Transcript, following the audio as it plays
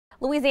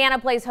Louisiana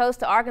plays host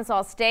to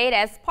Arkansas State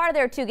as part of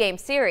their two-game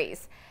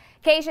series.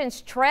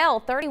 Cajuns trail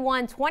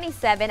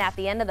 31-27 at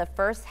the end of the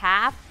first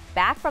half.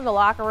 Back from the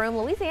locker room,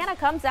 Louisiana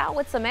comes out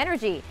with some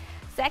energy.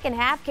 Second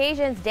half,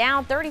 Cajuns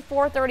down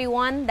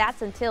 34-31.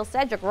 That's until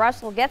Cedric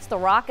Russell gets the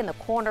rock in the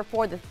corner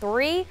for the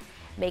three,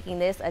 making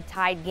this a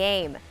tied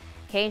game.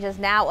 Cajuns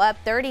now up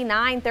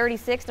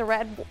 39-36. The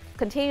Reds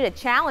continue to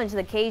challenge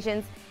the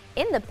Cajuns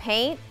in the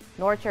paint.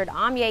 Norchard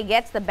Amye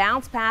gets the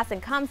bounce pass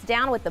and comes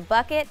down with the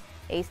bucket.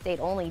 A-State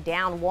only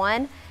down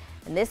one.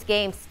 And this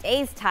game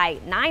stays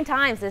tight. 9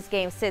 times this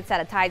game sits at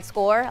a tied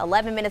score.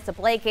 11 minutes to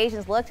play.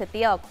 Cajuns look to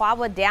Theo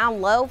Akwawa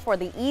down low for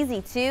the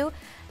easy two.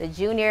 The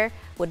junior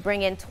would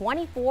bring in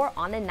 24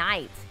 on the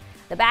night.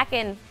 The back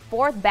and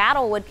forth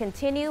battle would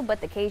continue,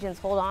 but the Cajuns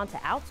hold on to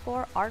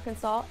outscore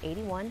Arkansas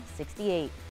 81-68.